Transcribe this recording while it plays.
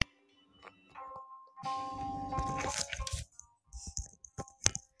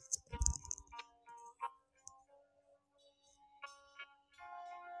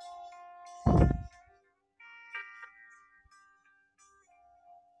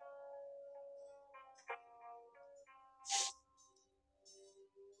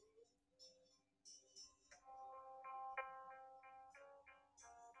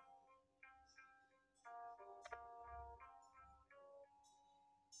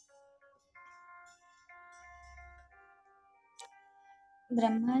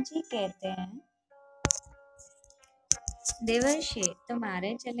ब्रह्मा जी कहते हैं, देवर्षि,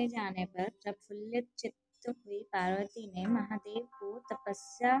 तुम्हारे चले जाने पर प्रफुल्लित चित्त हुई पार्वती ने महादेव को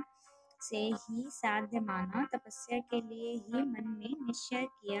तपस्या से ही साध्य माना। तपस्या के लिए ही मन में निश्चय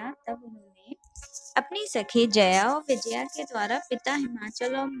किया। तब उन्होंने अपनी सखी जया और विजया के द्वारा पिता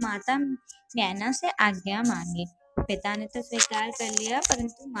हिमाचल और माता मैना से आज्ञा मांगी। पिता ने तो स्वीकार कर लिया,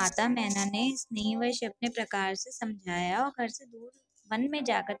 परंतु माता मैना ने स्नेहवश अपने प्रकार से समझाया और घर से दूर वन में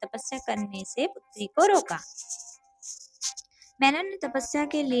जाकर तपस्या करने से पुत्री को रोका। मैना ने तपस्या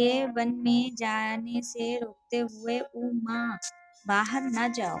के लिए वन में जाने से रोकते हुए उमा, बाहर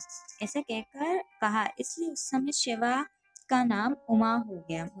न जाओ, ऐसा कहकर कहा। इसलिए उस समय शिवा का नाम उमा हो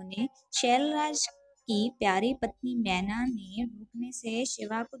गया। उन्हें शैलराज की प्यारी पत्नी मैना ने रोकने से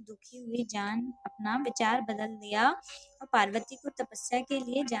शिवा को दुखी हुई जान अपना विचार बदल दिया और पार्वती को तपस्या के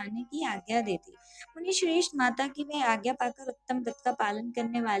लिए जाने की आज्ञा दे दी। मुनि श्रेष्ठ माता की वह आज्ञा पाकर उत्तम व्रत का पालन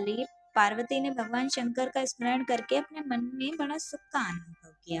करने वाली पार्वती ने भगवान शंकर का स्मरण करके अपने मन में बड़ा सुख का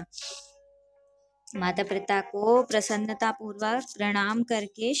अनुभव किया। माता पिता को प्रसन्नता पूर्वक प्रणाम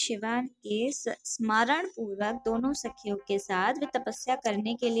करके शिवा के स्मरण पूर्वक दोनों सखियों के साथ वे तपस्या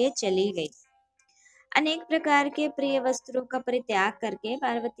करने के लिए चली गई। अनेक प्रकार के प्रिय वस्त्रों का परित्याग करके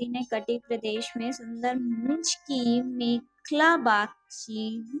पार्वती ने कटी प्रदेश में सुंदर मूंछ की मेखला बाची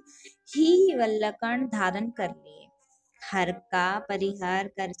ही वल्लकण धारण कर लिए। हर का परिहार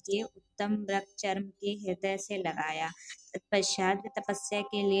करके उत्तम वृक्ष चर्म के हृदय से लगाया। तत्पश्चात वे तपस्या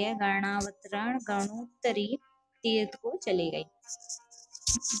के लिए गणोत्तरी तीर्थ को चली गई,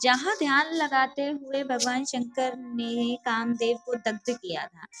 जहाँ ध्यान लगाते हुए भगवान शंकर ने कामदेव को दग्ध किया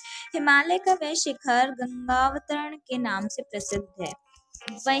था। हिमालय का वह शिखर गंगावतरण के नाम से प्रसिद्ध है।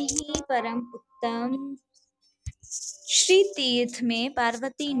 वही परम उत्तम श्री तीर्थ में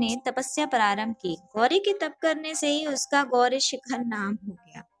पार्वती ने तपस्या प्रारंभ की। गौरी के तप करने से ही उसका गौरी शिखर नाम हो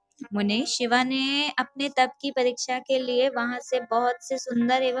गया। मुने शिवा ने अपने तप की परीक्षा के लिए वहां से बहुत से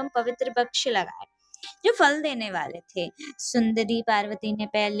सुंदर एवं पवित्र वृक्ष लगाए जो फल देने वाले थे। सुंदरी पार्वती ने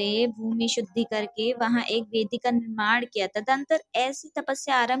पहले भूमि शुद्धि करके वहां एक वेदी का निर्माण किया। तदंतर ऐसी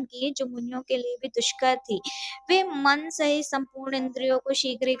तपस्या आरंभ की जो मुनियों के लिए भी दुष्कर थी। वे मन सहित संपूर्ण इंद्रियों को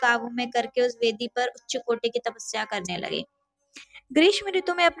शीघ्र ही काबू में करके उस वेदी पर उच्च कोटि की तपस्या करने लगे। ग्रीष्म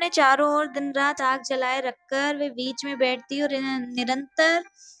ऋतु में अपने चारों ओर दिन रात आग जलाए रखकर वे बीच में बैठती और निरंतर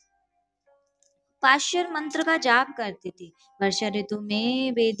पाशर मंत्र का जाप करती थी। वर्षा ऋतु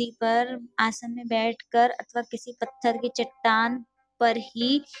में वेदी पर आसन में बैठकर अथवा किसी पत्थर की चट्टान पर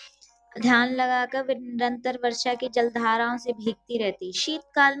ही ध्यान लगाकर वे निरंतर वर्षा की जलधाराओं से भीगती रहती।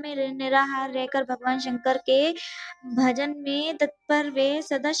 शीतकाल में निराहार रहकर भगवान शंकर के भजन में तत्पर वे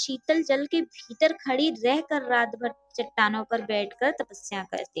सदा शीतल जल के भीतर खड़ी रहकर रात भर चट्टानों पर बैठकर तपस्या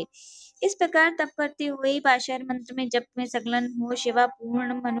करती। इस प्रकार तप करती हुई पाशर मंत्र में जप में संलग्न हो शिवा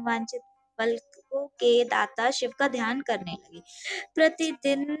पूर्ण मनोवांछित फल के दाता शिव का ध्यान करने लगी।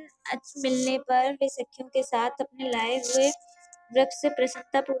 प्रतिदिन मिलने पर वे सखियों के साथ अपने लाए हुए वृक्ष से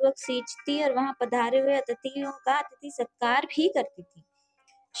प्रसन्नता पूर्वक सींचती और वहां पधारे हुए अतिथियों का अतिथि सत्कार भी करती थी।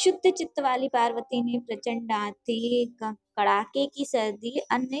 शुद्ध चित्त वाली पार्वती ने प्रचंड आंधी, कड़ाके की सर्दी,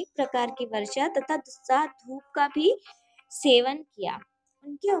 अनेक प्रकार की वर्षा तथा दुस्साह धूप का भी सेवन किया।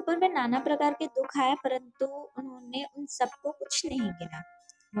 उनके ऊपर में नाना प्रकार के दुख आए, परंतु उन्होंने उन सबको कुछ नहीं गिना।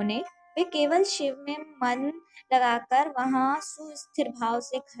 उन्हें वे केवल शिव में मन लगाकर वहां सुस्थिर भाव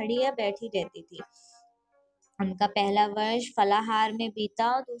से खड़ी या बैठी रहती थी। उनका पहला वर्ष फलाहार में बीता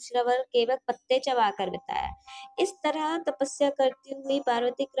और दूसरा वर्ष केवल पत्ते चबाकर बिताया। इस तरह तपस्या करती हुई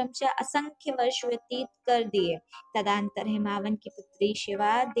पार्वती क्रमशः असंख्य वर्ष व्यतीत कर दिए। तदंतर हिमावन की पुत्री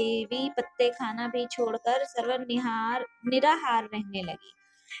शिवा देवी पत्ते खाना भी छोड़कर निराहार रहने लगी।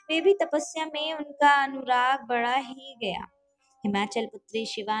 वे भी तपस्या में उनका अनुराग बढ़ा ही गया। हिमाचल पुत्री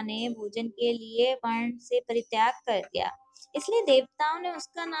शिवा ने भोजन के लिए वर्ण से परित्याग कर दिया, इसलिए देवताओं ने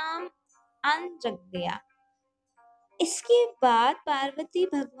उसका नाम अन्न रख दिया। इसके बाद पार्वती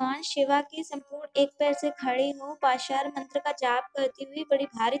भगवान शिवा के संपूर्ण एक पैर से खड़ी हो पाशार मंत्र का जाप करती हुई बड़ी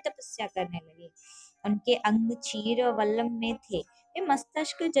भारी तपस्या करने लगी। उनके अंग क्षीर और वल्लभ में थे। वे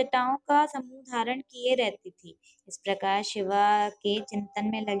मस्तक जटाओं का समूह धारण किए रहती थी। इस प्रकार शिवा के चिंतन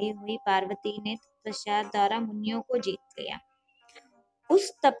में लगी हुई पार्वती ने तपस्या द्वारा मुनियों को जीत लिया।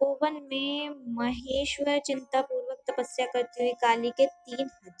 उस तपोवन में महेश्वर चिंता पूर्वक तपस्या करती हुई काली के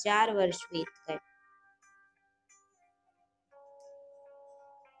 3000 वर्ष बीत गए।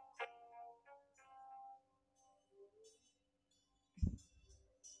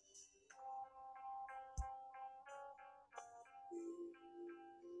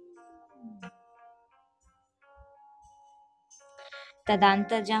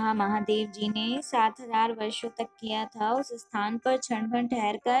 तदंतर जहाँ महादेव जी ने 7000 वर्षों तक किया था, उस स्थान पर क्षण भर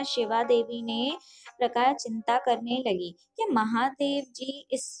ठहरकर शिवा देवी ने प्रकार चिंता करने लगी कि महादेव जी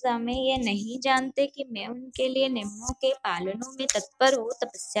इस समय यह नहीं जानते कि मैं उनके लिए नियमों के पालनों में तत्पर हो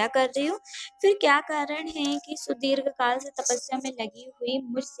तपस्या कर रही हूँ। फिर क्या कारण है कि सुदीर्घ काल से तपस्या में लगी हुई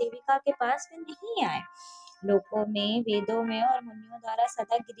मुझ सेविका के पास वे नहीं आए। लोकों में, वेदों में और मुनियों द्वारा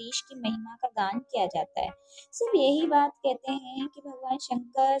सदा गिरीश की महिमा का गान किया जाता है। सब यही बात कहते हैं कि भगवान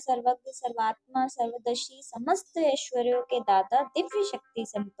शंकर सर्वज्ञ, सर्वात्मा, सर्वदर्शी, समस्त ऐश्वर्यों के दाता, दिव्य शक्ति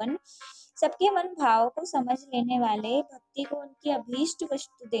संपन्न, सबके मन भाव को समझ लेने वाले, भक्ति को उनकी अभीष्ट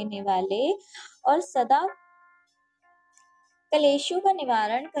वस्तु देने वाले और सदा कलेशों का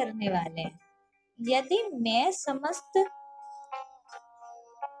निवारण करने वाले हैं। यदि मैं समस्त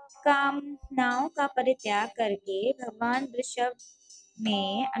कामनाओं का परित्याग करके भगवान वृषभ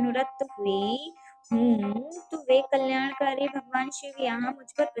में अनुरक्त हुई हूँ, तो वे कल्याणकारी भगवान शिव यहाँ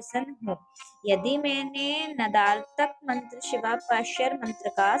मुझ पर प्रसन्न हो। यदि मैंने नदार्थक मंत्र शिवा पाशर मंत्र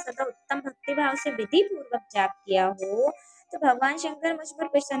का सदा उत्तम भक्ति भाव से विधि पूर्वक जाप किया हो, तो भगवान शंकर मुझ पर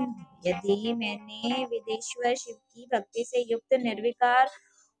प्रसन्न हो। यदि मैंने विदेश्वर शिव की भक्ति से युक्त निर्विकार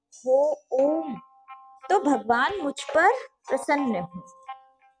हो ओम, तो भगवान मुझ पर प्रसन्न हो।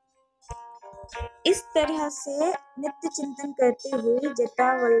 इस तरह से नित्य चिंतन करते हुए जटा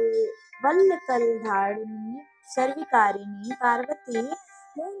वल्लकलधारिणी सर्विकारिणी पार्वती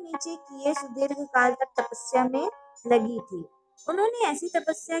मुंह नीचे किए सुदीर्घ काल तक तपस्या में लगी थी। उन्होंने ऐसी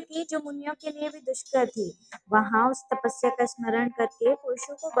तपस्या की जो मुनियों के लिए भी दुष्कर थी। वहां उस तपस्या का स्मरण करके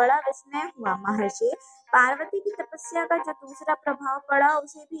पुरुषों को बड़ा विस्मय हुआ। महर्षि, पार्वती की तपस्या का जो दूसरा प्रभाव पड़ा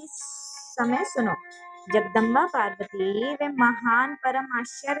उसे भी इस समय सुनो। जगदम्बा पार्वती वे महान परम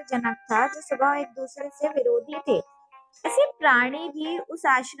आश्चर्यजनक था जो स्वभाव एक दूसरे से विरोधी थे। ऐसे प्राणी भी उस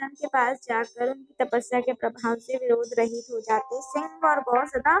आश्रम के पास जाकर उनकी तपस्या के प्रभाव से विरोध रहित हो जाते। सिंह और गौ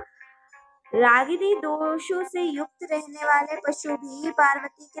सदा रागिनी दोषों से युक्त रहने वाले पशु भी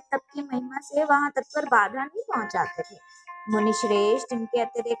पार्वती के तप की महिमा से वहां तत्पर बाधा नहीं पहुंचाते थे। मुनि श्रेष्ठ, इनके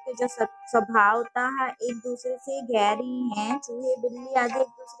अतिरिक्त जो स्वभावतः एक दूसरे से गैरी हैं, चूहे, बिल्ली आदि एक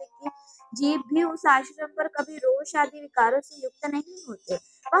दूसरे की जीव भी उस आश्रम पर कभी रोष आदि विकारों से युक्त नहीं होते।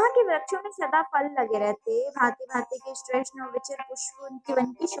 वहां के वृक्षों में सदा फल लगे रहते, भांति भांति के श्रेष्ठ नवविचर पुष्प उनकी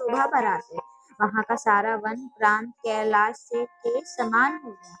वन की शोभा बढ़ाते। वहां का सारा वन प्रांत कैलाश से के समान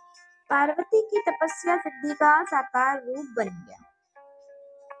हो गया। पार्वती की तपस्या सिद्धि का साकार रूप बन गया।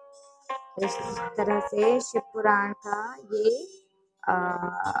 इस तरह से शिव पुराण का ये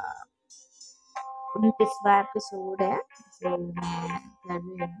 29वां एपिसोड है जो मैं कर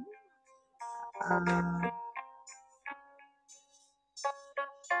रही हूँ।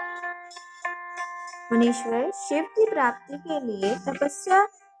 मुनीश्वर शिव की प्राप्ति के लिए तपस्या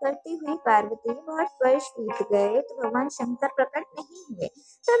करती हुई पार्वती बहुत वर्ष बीत गए तो भगवान शंकर प्रकट नहीं हुए।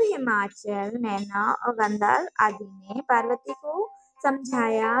 तब हिमाचल, नैना और गंधार आदि ने पार्वती को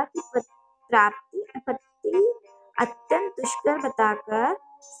समझाया कि प्राप्ति आपत्ति अत्यंत दुष्कर बताकर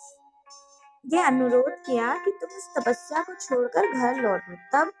यह अनुरोध किया कि तुम इस तपस्या को छोड़कर घर लौटो।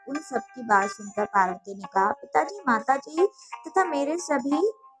 तब उन सब की बात सुनकर पार्वती ने कहा, पिताजी, माताजी तथा मेरे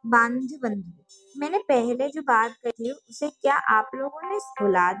सभी बांधु बंधु, मैंने पहले जो बात कही थी उसे क्या आप लोगों ने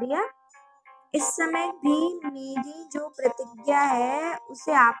भुला दिया? इस समय भी मेरी जो प्रतिज्ञा है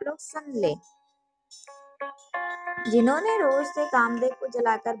उसे आप लोग सुन ले। जिन्होंने रोज से कामदेव को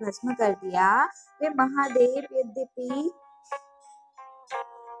जलाकर भस्म कर दिया, वे महादेव यद्यपि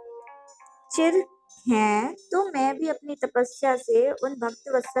चिर हैं, तो मैं भी अपनी तपस्या से उन भक्त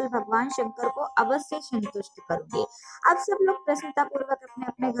वत्सल भगवान शंकर को अवश्य संतुष्ट करूंगी। अब सब लोग प्रसन्नता पूर्वक अपने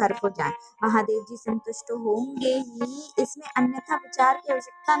अपने घर को जाएं। महादेव जी संतुष्ट होंगे ही, इसमें अन्यथा विचार की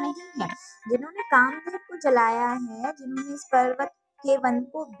आवश्यकता नहीं है। जिन्होंने कामदेव को जलाया है, जिन्होंने इस पर्वत के वन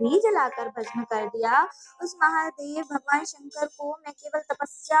को भी जलाकर भस्म कर दिया, उस महादेव भगवान शंकर को मैं केवल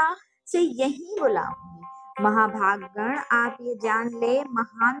तपस्या से यही बुलाऊंगी। महाभागगण, आप ये जान ले,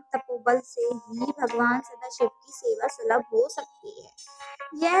 महान तपोबल से ही भगवान सदाशिव की सेवा सुलभ हो सकती है।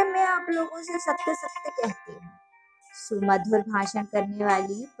 यह मैं आप लोगों से सत्य सत्य कहती हूँ। सुमधुर भाषण करने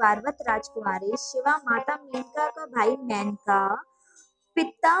वाली पार्वत राजकुमारी शिवा माता मेनका का भाई मेनका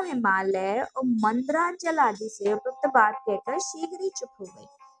पिता हिमालय और मंदराचल आदि से उपयुक्त बात कहकर शीघ्र ही चुप हो गई।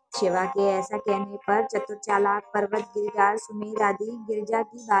 शिवा के ऐसा कहने पर चतुर चालाक पर्वत गिरिराज सुमेर आदि गिरिजा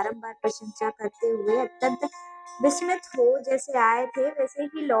की बारंबार प्रशंसा करते हुए अत्यंत विस्मित हो जैसे आए थे वैसे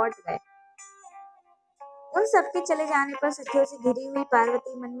ही लौट गए। उन सबके चले जाने पर सखियों से घिरी हुई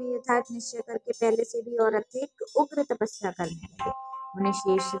पार्वती मन में यथार्थ निश्चय करके पहले से भी और अधिक उग्र तपस्या करने लगी। उन्हें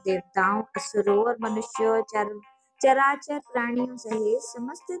शेष देवताओं, असुरों और मनुष्यों, चराचर प्राणियों सहित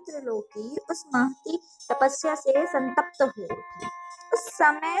समस्त त्रिलोकी उस महती तपस्या से संतप्त हो उठी। उस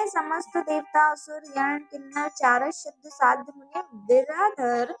समय समस्त देवता, असुर, यण, किन्नर, चारस, सिद्ध, साध्य, मुनि,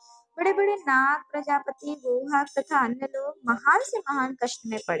 बिराधर, बड़े बड़े नाग, प्रजापति, गोहा तथा अन्य लोग महान से महान कष्ट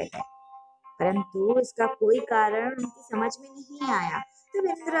में पड़ गए, परंतु इसका कोई कारण उनकी समझ में नहीं आया। तब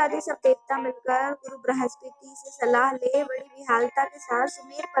इंद्र आदि सब देवता मिलकर गुरु बृहस्पति से सलाह ले बड़ी विहालता के साथ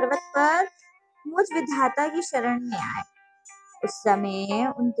सुमेर पर्वत पर मुझ विधाता की शरण में आए। उस समय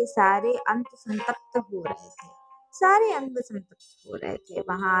उनके सारे अंग संतप्त हो रहे थे, सारे अंग संतप्त हो रहे थे।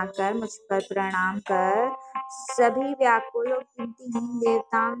 वहां आकर मुझ पर प्रणाम कर सभी व्याकुल और कीर्तिहीन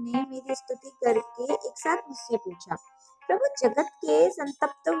देवताओं ने मेरी स्तुति करके एक साथ मुझसे पूछा, प्रभु जगत के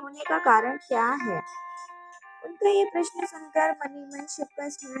संतप्त होने का कारण क्या है? उनका ये प्रश्न सुनकर मनी मन शिव का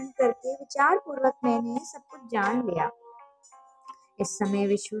स्मरण करके विचार पूर्वक मैंने सब कुछ जान लिया। इस समय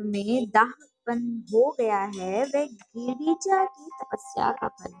विश्व में दाह उत्पन्न हो गया है, वह गिरिजा की तपस्या का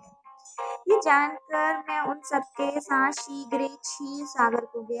फल है। ये जानकर मैं उन सबके साथ शीघ्र क्षीर सागर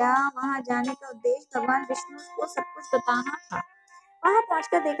को गया। वहां जाने का उद्देश्य भगवान विष्णु को सब कुछ बताना था। वहां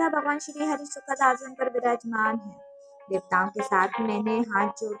पहुंचकर देखा भगवान श्री हरि सुखद आसन पर विराजमान है। देवताओं के साथ मैंने हाथ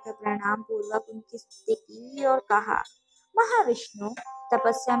जोड़कर प्रणाम पूर्वक उनकी स्तुति की और कहा, महाविष्णु,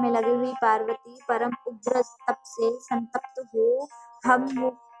 तपस्या में लगी हुई पार्वती परम उग्र तप से संतप्त हो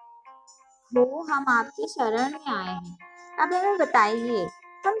हम आपकी शरण में आए हैं। अब हमें बताइए।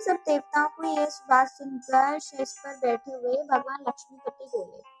 हम सब देवताओं को यह बात सुनकर शेष पर बैठे हुए भगवान लक्ष्मीपति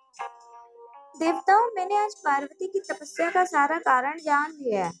बोले, देवताओं, मैंने आज पार्वती की तपस्या का सारा कारण जान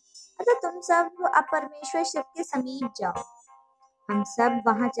लिया है, अतः तुम सब अब परमेश्वर शिव के समीप जाओ। हम सब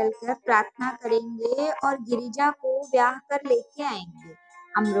वहां चलकर प्रार्थना करेंगे और गिरिजा को ब्याह कर लेके आएंगे।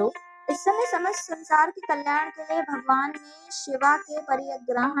 अमरो, इस समय समस्त संसार के कल्याण के लिए भगवान में शिवा के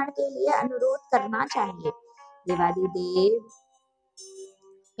परिग्रहण के लिए अनुरोध करना चाहिए। देवादिदेव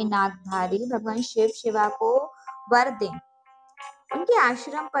पिनाकधारी भगवान शिव शिवा को वर दें, उनके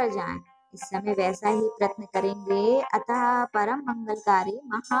आश्रम पर जाएं। इस समय वैसा ही प्रयत्न करेंगे। अतः परम मंगलकारी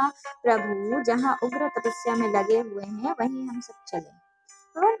महाप्रभु जहाँ उग्र तपस्या में लगे हुए हैं वहीं हम सब चलें।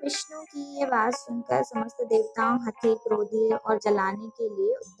 भगवान विष्णु की ये बात सुनकर समस्त देवताओं हठी, क्रोधी और जलाने के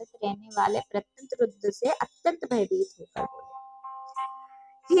लिए उद्यत रहने वाले प्रत्यंत रुद्र से अत्यंत भयभीत होकर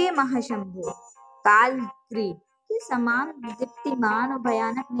बोले, हे महाशंभु, कालग्रीव के समान दीप्तिमान और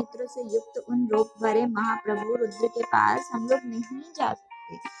भयानक नेत्रों से युक्त उन रोग भरे महाप्रभु रुद्र के पास हम लोग नहीं जा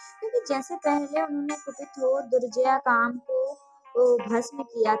सकते, क्योंकि जैसे पहले उन्होंने कुपित हो दुर्जया काम को भस्म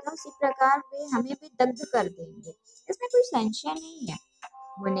किया था, उसी प्रकार वे हमें भी दग्ध कर देंगे। इसमें कोई संशय नहीं है।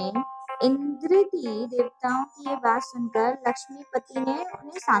 उन्हें इंद्रिति देवताओं की ये बात सुनकर लक्ष्मीपति ने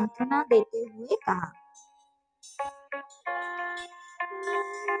उन्हें सांत्वना देते हुए कहा,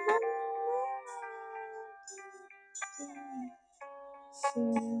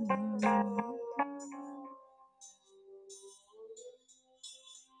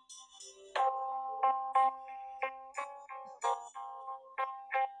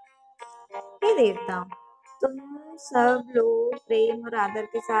 हे देवताओं, तुम सब लोग प्रेम और आदर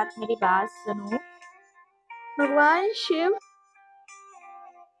के साथ मेरी बात सुनो। भगवान शिव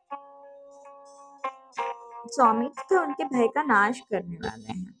स्वामी तथा उनके भय का नाश करने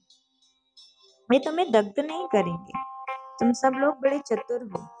वाले हैं। वे तुम्हें दग्ध नहीं करेंगे। तुम सब लोग बड़े चतुर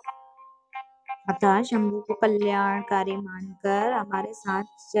हो, अतः शंभु को कल्याणकारी मानकर हमारे साथ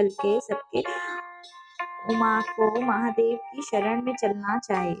चल के सबके उमा को महादेव की शरण में चलना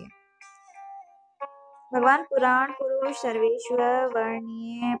चाहिए। भगवान पुराण पुरुष, सर्वेश्वर,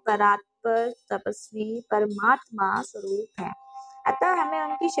 वर्णीय, परात्पर, तपस्वी, परमात्मा स्वरूप है, अतः हमें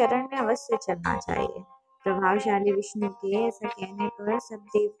उनकी शरण में अवश्य चलना चाहिए। प्रभावशाली विष्णु के ऐसा कहने पर सब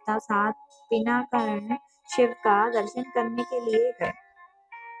देवता साथ पिनाकर्ण शिव का दर्शन करने के लिए गए।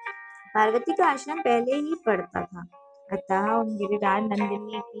 पार्वती का आश्रम पहले ही पड़ता था, अतः उन गिरिराज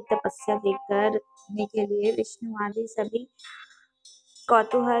नंदिनी की तपस्या देखने के लिए विष्णु आदि सभी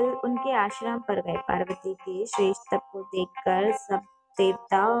कौतूहल उनके आश्रम पर गए। पार्वती के श्रेष्ठ तप को देखकर सब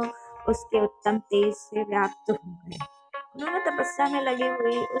देवता उसके उत्तम तेज से व्याप्त हो गए। उन्होंने तपस्या में लगी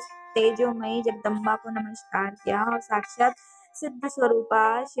हुई उस तेजोमयी जगदम्बा को नमस्कार किया और साक्षात सिद्ध स्वरूपा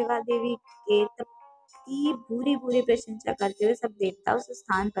शिवा देवी के तप की पूरी पूरी प्रशंसा करते हुए सब देवता उस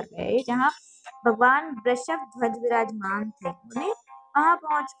स्थान पर गए जहाँ भगवान वृषभ ध्वज विराजमान थे। उन्हें वहां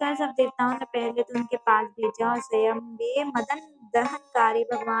पहुंचकर सब देवताओं ने पहले तो उनके पास भेजा और स्वयं वे मदन दहनकारी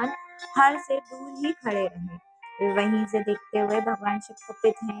भगवान हर से दूर ही खड़े रहे। वे वहीं से देखते हुए भगवान शिव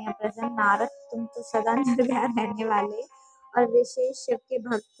कुपित हैं या प्रसन्न, नारद तुम तो सदा निर्भय रहने वाले और विशेष शिव के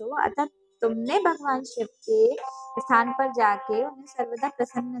भक्त हो, अतः तुमने भगवान शिव के स्थान पर जाके उन्हें सर्वदा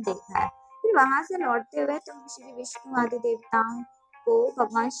प्रसन्न देखा है। फिर वहां से लौटते हुए तुम श्री विष्णु आदि देवताओं को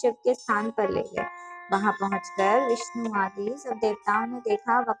भगवान शिव के स्थान पर ले गए। वहां पहुंचकर विष्णु आदि सब देवताओं ने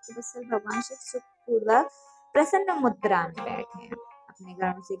देखा भक्तवत्सल भगवान शिव सुखपूर्वक प्रसन्न मुद्रा में बैठे हैं, अपने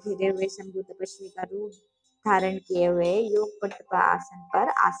गणों से घिरे हुए शंभु तपस्वी का रूप धारण किए हुए योग पट्ट आसन पर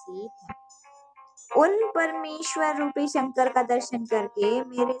आसीन है। उन परमेश्वर रूपी शंकर का दर्शन करके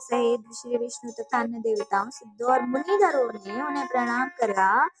मेरे सहित श्री विष्णु तथा अन्य देवताओं, सिद्धों और मुनिधरों ने उन्हें प्रणाम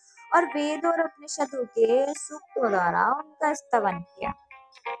करा और वेदों और उपनिषदों के सूक्तों द्वारा उनका स्तवन किया।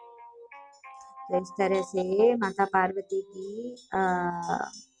 तो इस तरह से माता पार्वती की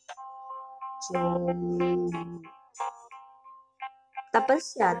जो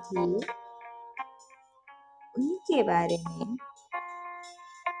तपस्या थी उनके बारे में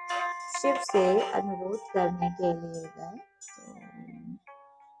शिव से अनुरोध करने के लिए गए।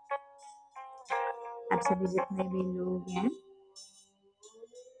 तो आप सभी जितने भी लोग हैं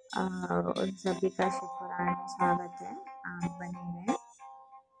उन सभी का शिव पुराण में स्वागत है। आप बने रहें।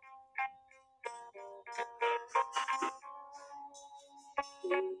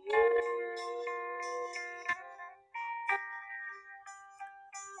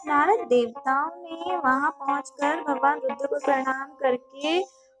 नारद देवताओं ने वहां पहुंचकर भगवान रुद्र को प्रणाम करके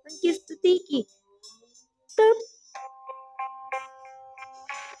उनकी स्तुति की। तो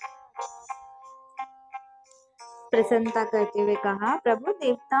प्रसन्नता करते हुए कहा, प्रभु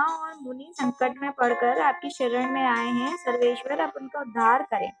देवताओं और मुनि संकट में पड़कर आपकी शरण में आए हैं, सर्वेश्वर आप उनका उद्धार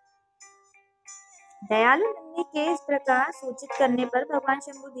करें। दयालु नंदी के इस प्रकार सूचित करने पर भगवान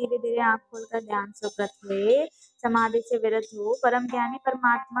शंभु धीरे धीरे आंख खोलकर ध्यान से उपरत हुए, समाधि से विरत हो परम ज्ञानी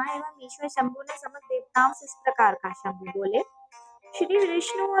परमात्मा एवं ईश्वर शंभु ने समस्त देवताओं से इस प्रकार कहा। शंभु बोले, श्री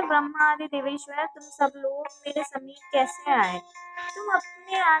विष्णु और ब्रह्मा आदि देवेश्वर, तुम सब लोग मेरे समीप कैसे आए? तुम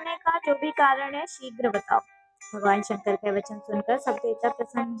अपने आने का जो भी कारण है शीघ्र बताओ। भगवान शंकर के वचन सुनकर सब देवता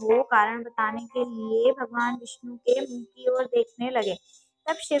प्रसन्न हो कारण बताने के लिए भगवान विष्णु के मुंह की ओर देखने लगे।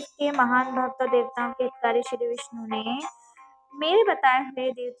 तब शिव के महान भक्त देवताओं के हितकारी श्री विष्णु ने मेरे बताए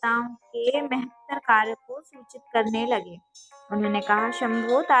हुए देवताओं के महत्तर कार्य को सूचित करने लगे। उन्होंने कहा,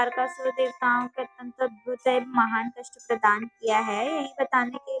 शंभो, तारकासुर देवताओं के अत्यंत अद्भुत एवं महान कष्ट प्रदान किया है, यही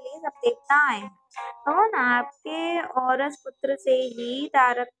बताने के लिए सब देवता आए हैं। भगवान, आपके औरस पुत्र से ही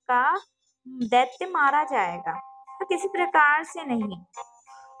तारक का दैत्य मारा जाएगा, तो किसी प्रकार से नहीं।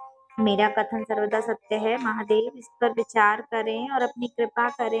 मेरा कथन सर्वदा सत्य है। महादेव, इस पर विचार करें और अपनी कृपा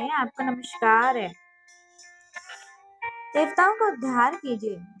करें। आपको नमस्कार है। देवताओं का उद्धार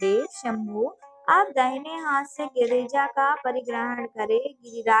कीजिए। देव शंभु, आप दाहिने हाथ से गिरिजा का परिग्रहण करें।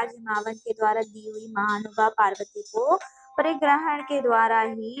 गिरिराज हिमावन के द्वारा दी हुई महानुभाव पार्वती को परिग्रहण के द्वारा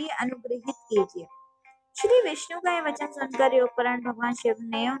ही अनुग्रहित कीजिए। श्री विष्णु का यह वचन सुनकर योगपरायण भगवान शिव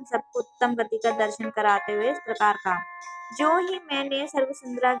ने उन सबको उत्तम गति का दर्शन कराते हुए इस प्रकार कहा, जो ही मैंने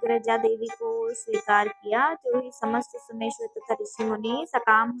सर्वसुंदरा गिरिजा देवी को स्वीकार किया, जो ही समस्त सुमेश्वर तथा ऋषि मुनि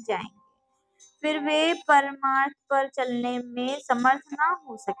सकाम हो जाएंगे, फिर वे परमार्थ पर चलने में समर्थ ना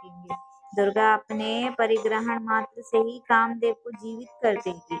हो सकेंगे। दुर्गा अपने परिग्रहण मात्र से ही कामदेव को जीवित कर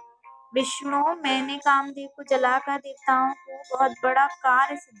देगी। विष्णु, मैंने कामदेव को जलाकर देवताओं को बहुत बड़ा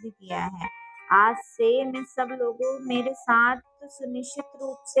कार्य सिद्ध किया है। आज से मैं सब लोगों मेरे साथ सुनिश्चित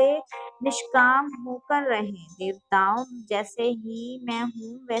रूप से निष्काम होकर रहें। देवताओं, जैसे ही मैं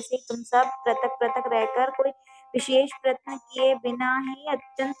हूँ वैसे ही तुम सब पृथक पृथक रहकर कोई विशेष प्रयत्न किए बिना ही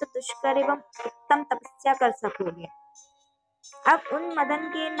अत्यंत दुष्कर एवं उत्तम तपस्या कर सकोगे। अब उन मदन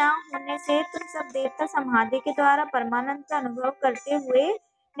के न होने से तुम सब देवता समाधि के द्वारा परमानंद का अनुभव करते हुए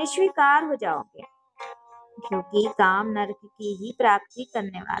निष्विकार हो जाओगे, क्योंकि काम नरक की ही प्राप्ति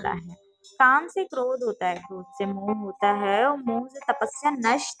करने वाला है। काम से क्रोध होता है, क्रोध से मोह होता है और मोह से तपस्या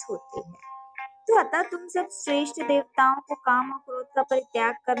नष्ट होती है। तो अतः तुम सब श्रेष्ठ देवताओं को काम और क्रोध का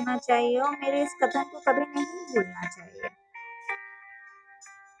परित्याग करना चाहिए और मेरे इस कथन को कभी नहीं भूलना चाहिए।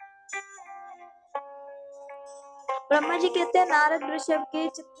 ब्रह्मा जी कहते हैं, नारद वृषभ के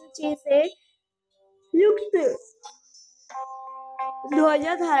चित्र से युक्त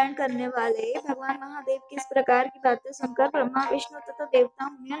ध्वजा धारण करने वाले भगवान महादेव की इस प्रकार की बातें सुनकर ब्रह्मा, विष्णु तथा देवता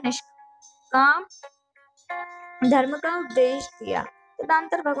मुनि निष्काम धर्म का उपदेश दिया।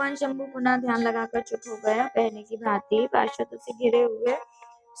 तदनंतर भगवान शंभु पुनः ध्यान लगाकर चुप हो गया, पहले की भांति पार्षदों से घिरे हुए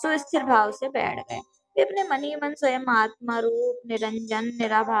सुस्थिर भाव से बैठ गए। वे अपने मन ही मन स्वयं आत्मा रूप, निरंजन,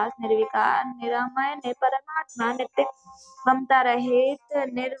 निराभास, निर्विकार, निरामय, परमात्मा, नित्य ममता रहित,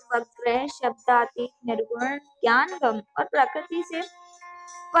 निर्वग्र, शब्दातीत, निर्गुण, ज्ञानगम और प्रकृति से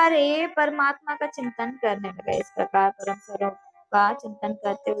परे परमात्मा का चिंतन करने लगे। इस प्रकार परम स्वरूप का चिंतन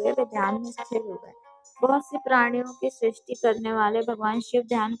करते हुए वे ध्यान में स्थिर हो गए। बहुत से प्राणियों की सृष्टि करने वाले भगवान शिव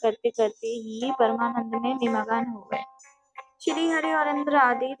ध्यान करते करते ही परमानंद में निमग्न हो गए। श्री हरि और इंद्र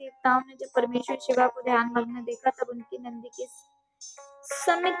आदि देवताओं ने जब परमेश्वर शिवा को ध्यान मग्न देखा, तब उनकी नंदी की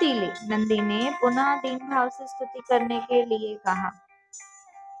समिति ली। नंदी ने पुनः दीन भाव से स्तुति करने के लिए कहा।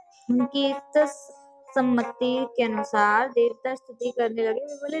 उनकी इस सम्मति के अनुसार देवता स्तुति करने लगे।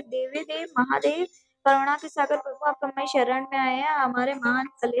 वे बोले, देवी देव महादेव, करुणा के सागर प्रभु, आप हमें शरण में आए हैं, हमारे महान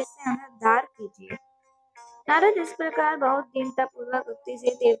कलेश से हमें उद्धार कीजिए। नारद इस प्रकार बहुत दीनता पूर्वक भक्ति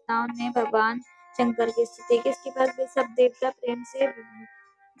से देवताओं ने भगवान शंकर की स्तुति की। इसके बाद वे सब देवता प्रेम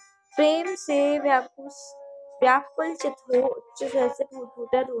से व्याकुलचित हो उच्च स्वर से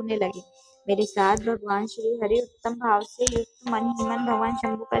फूट-फूट रोने लगे। मेरे साथ भगवान श्री हरि उत्तम भाव से युक्त मन ही मन भगवान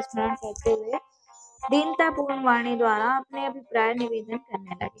शंभु का स्मरण करते हुए दीनतापूर्ण वाणी द्वारा अपने अभिप्राय निवेदन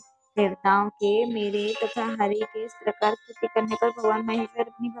करने लगे। देवताओं के, मेरे तथा हरि के इस प्रकार स्तुति करने पर भगवान महेश्वर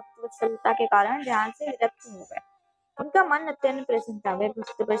अपनी भक्तवत्सलता के कारण ध्यान से विरक्त हो गए। उनका मन अत्यंत प्रसन्न था। वे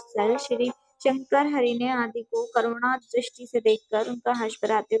भक्तवत्सल श्री शंकर हरि ने आदि को करुणा दृष्टि से देखकर उनका हर्ष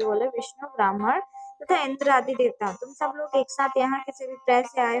बढ़ाते हुए बोले, विष्णु, ब्राह्मण तथा इंद्र आदि देवता, तुम सब लोग एक साथ यहाँ किस अभिप्राय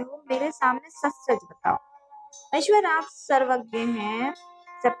से आए हो? मेरे सामने सच सच बताओ। ईश्वर, आप सर्वज्ञ हैं,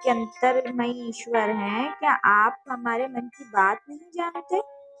 सबके अंतर्मयी ईश्वर हैं। क्या आप हमारे मन की बात नहीं जानते?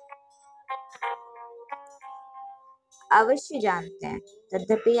 अवश्य जानते हैं,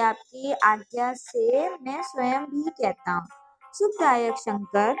 तद्यपि आपकी आज्ञा से मैं स्वयं भी कहता हूँ। सुखदायक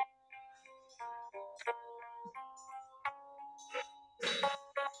शंकर,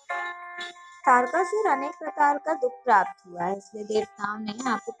 तारकासुर अनेक प्रकार का दुख प्राप्त हुआ है, इसलिए देवताओं ने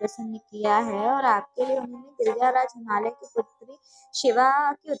आपको प्रसन्न किया है और आपके लिए उन्होंने गिरिजाराज हिमालय की पुत्री शिवा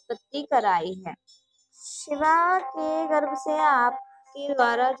की उत्पत्ति कराई है। शिवा के गर्भ से आपके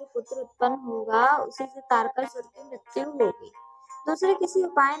द्वारा जो पुत्र उत्पन्न होगा, उसी से तारकासुर की मृत्यु होगी। दूसरे किसी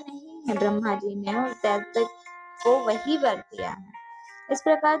उपाय नहीं है। ब्रह्मा जी ने उस दैत्य को वही वर दिया है। इस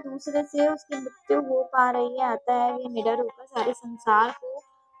प्रकार दूसरे से उसकी मृत्यु हो पा रही है, अतः ये निडर होकर सारे संसार को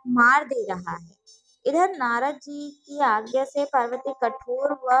मार दे रहा है। इधर नारद जी की आज्ञा से पार्वती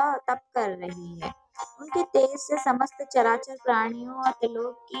कठोर व तप कर रही है। उनके तेज से समस्त चराचर प्राणियों और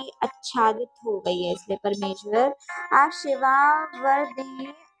त्रिलोक की आच्छादित हो गई है। इसलिए परमेश्वर, आप शिवा वर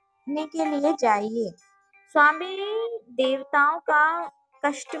देने के लिए जाइए। स्वामी, देवताओं का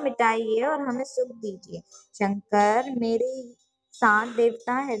कष्ट मिटाइए और हमें सुख दीजिए। शंकर, मेरे साथ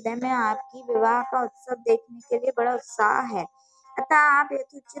देवता हृदय में आपकी विवाह का उत्सव देखने के लिए बड़ा उत्साह है, अतः आप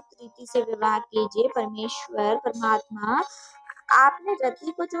यथोचित रीति से विवाह कीजिए। परमेश्वर परमात्मा, आपने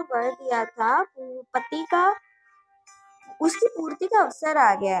रति को जो वर दिया था, पति का, उसकी पूर्ति का अवसर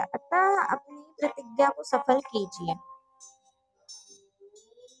आ गया है, अतः अपनी प्रतिज्ञा को सफल कीजिए।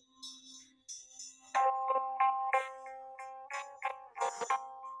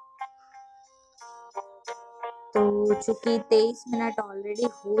 तो चूंकि 23 मिनट ऑलरेडी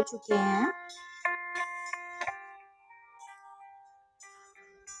हो चुके हैं,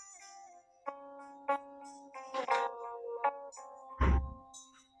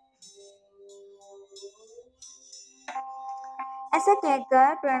 ऐसा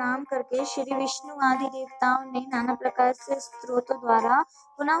कहकर प्रणाम करके श्री विष्णु आदि देवताओं ने नाना प्रकार से स्तोत्रों द्वारा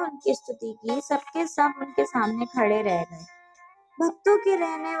पुनः उनकी स्तुति की। सबके सब उनके सामने खड़े रह गए। भक्तों के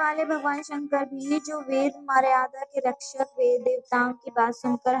रहने वाले भगवान शंकर भी, जो वेद मर्यादा के रक्षक, वेद देवताओं की बात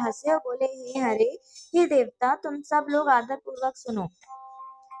सुनकर हंसे और बोले, हे हरे, हे देवता, तुम सब लोग आदर पूर्वक सुनो।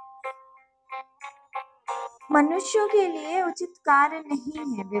 मनुष्यों के लिए उचित कार्य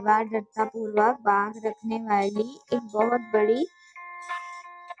नहीं है। विवाह दृढ़ता पूर्वक बाघ रखने वाली एक बहुत बड़ी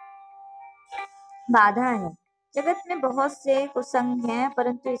बाधा है। जगत में बहुत से कुसंग हैं,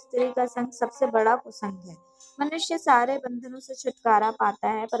 परंतु स्त्री का संग सबसे बड़ा कुसंग है। मनुष्य सारे बंधनों से छुटकारा पाता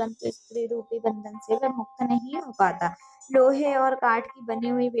है, परंतु स्त्री रूपी बंधन से वह मुक्त नहीं हो पाता। लोहे और काठ की बनी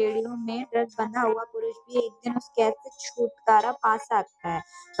हुई बेड़ियों में दृढ़ बंधा हुआ पुरुष भी एक दिन उस कैद से छुटकारा पा सकता है,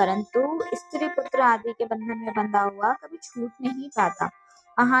 परंतु स्त्री पुत्र आदि के बंधन में बंधा हुआ कभी छूट नहीं पाता।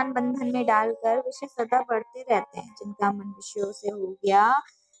 महान बंधन में डालकर विषय सदा बढ़ते रहते हैं। जिनका मन विषयों से हो गया,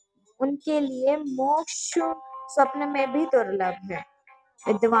 उनके लिए मोक्ष स्वप्न में भी दुर्लभ है।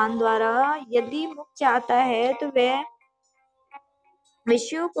 विद्वान द्वारा यदि मुक्त चाहता है तो वह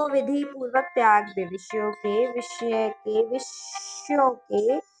विषयों को विधि पूर्वक त्याग दे। विषयों के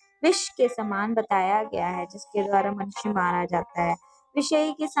विष के समान बताया गया है, जिसके द्वारा मनुष्य मारा जाता है।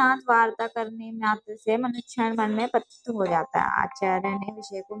 विषय के साथ वार्ता करने मात्र से मनुष्य क्षण भर में पतित हो जाता है। आचार्य ने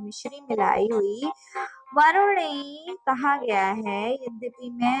विषय को मिश्री मिलाई हुई वरुणी कहा गया है। यद्यपि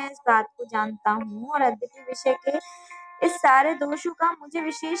मैं इस बात को जानता हूँ और यद्यपि विषय के इस सारे दोषों का मुझे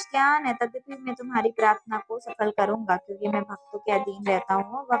विशेष ज्ञान है, तद्यपि मैं तुम्हारी प्रार्थना को सफल करूंगा, क्योंकि मैं भक्तों के अधीन रहता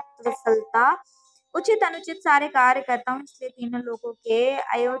हूँ, वक्त वत्सलता उचित अनुचित सारे कार्य करता हूँ, इसलिए तीनों लोगों के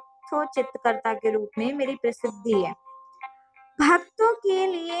अयोचितकर्ता के रूप में मेरी प्रसिद्धि है। भक्तों के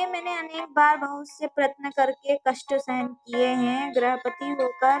लिए मैंने अनेक बार बहुत से प्रयत्न करके कष्ट सहन किए हैं। गृहपति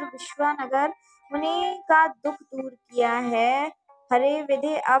होकर विश्वानगर मुनि का दुख दूर किया है। हरे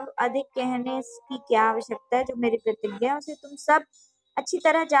विधे, अब अधिक कहने की क्या आवश्यकता है। जो मेरी प्रतिज्ञा है उसे तुम सब अच्छी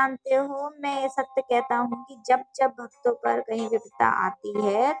तरह जानते हो। मैं ये सत्य कहता हूँ कि जब जब भक्तों पर कहीं विपदा आती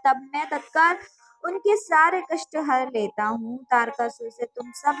है, तब मैं तत्काल उनके सारे कष्ट हर लेता हूँ। तारकासुर से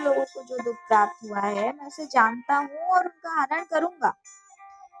तुम सब लोगों को जो दुख प्राप्त हुआ है, मैं उसे जानता हूँ और उनका हरण करूंगा।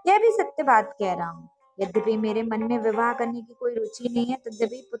 यह भी सत्य बात कह रहा हूँ। यद्यपि मेरे मन में विवाह करने की कोई रुचि नहीं है,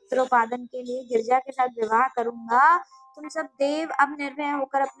 तद्यपि पुत्रोत्पादन के लिए गिरजा के साथ विवाह करूंगा। तुम सब देव अब निर्भय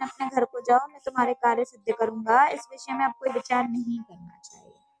होकर अपने अपने घर को जाओ, मैं तुम्हारे कार्य सिद्ध करूंगा। इस विषय में अब कोई विचार नहीं करना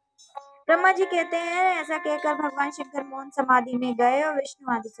चाहिए। ब्रह्मा जी कहते हैं, ऐसा कहकर भगवान शंकर मौन समाधि में गए और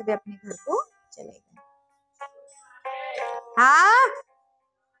विष्णु आदि सभी अपने घर को चले गए। हाँ,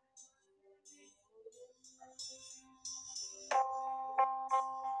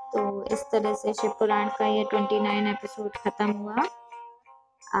 तो इस तरह से शिव पुराण का ये 29 एपिसोड खत्म हुआ।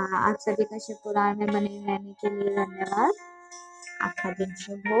 आप सभी का शिव पुराण में बने रहने के लिए धन्यवाद। आपका दिन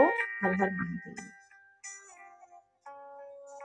शुभ हो। हर हर महादेव।